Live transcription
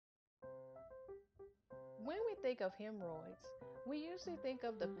When we think of hemorrhoids, we usually think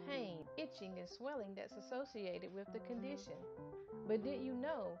of the pain, itching, and swelling that's associated with the condition. But did you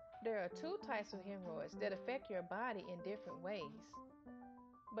know there are two types of hemorrhoids that affect your body in different ways?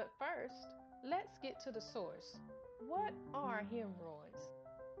 But first, let's get to the source. What are hemorrhoids?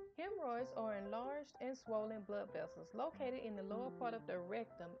 Hemorrhoids are enlarged and swollen blood vessels located in the lower part of the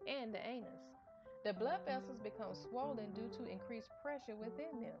rectum and the anus. The blood vessels become swollen due to increased pressure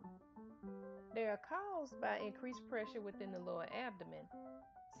within them. They are caused by increased pressure within the lower abdomen.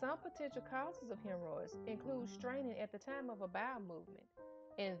 Some potential causes of hemorrhoids include straining at the time of a bowel movement,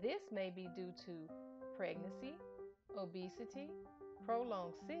 and this may be due to pregnancy, obesity,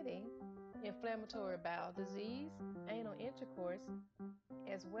 prolonged sitting, inflammatory bowel disease, anal intercourse,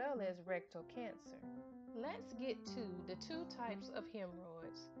 as well as rectal cancer. Let's get to the two types of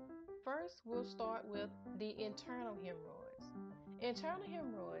hemorrhoids. First, we'll start with the internal hemorrhoids. Internal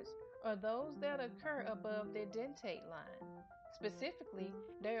hemorrhoids are those that occur above the dentate line. Specifically,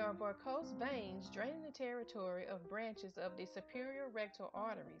 they are varicose veins draining the territory of branches of the superior rectal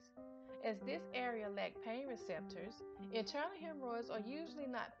arteries. As this area lacks pain receptors, internal hemorrhoids are usually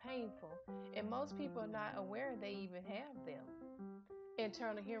not painful, and most people are not aware they even have them.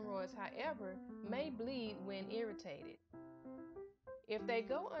 Internal hemorrhoids, however, may bleed when irritated. If they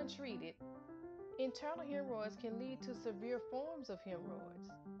go untreated, internal hemorrhoids can lead to severe forms of hemorrhoids.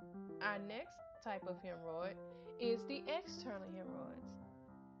 Our next type of hemorrhoid is the external hemorrhoids.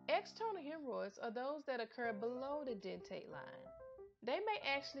 External hemorrhoids are those that occur below the dentate line. They may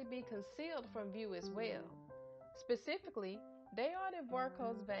actually be concealed from view as well. Specifically, they are the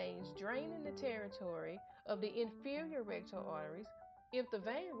varicose veins draining the territory of the inferior rectal arteries. If the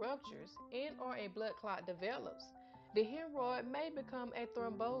vein ruptures and/or a blood clot develops, the hemorrhoid may become a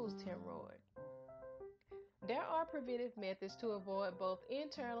thrombosed hemorrhoid. There are preventive methods to avoid both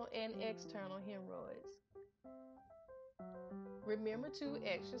internal and external hemorrhoids. Remember to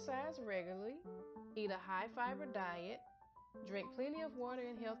exercise regularly, eat a high-fiber diet, drink plenty of water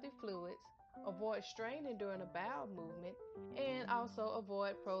and healthy fluids, avoid straining during a bowel movement, and also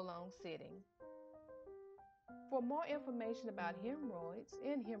avoid prolonged sitting. For more information about hemorrhoids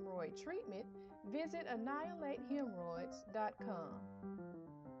and hemorrhoid treatment, visit annihilatehemorrhoids.com.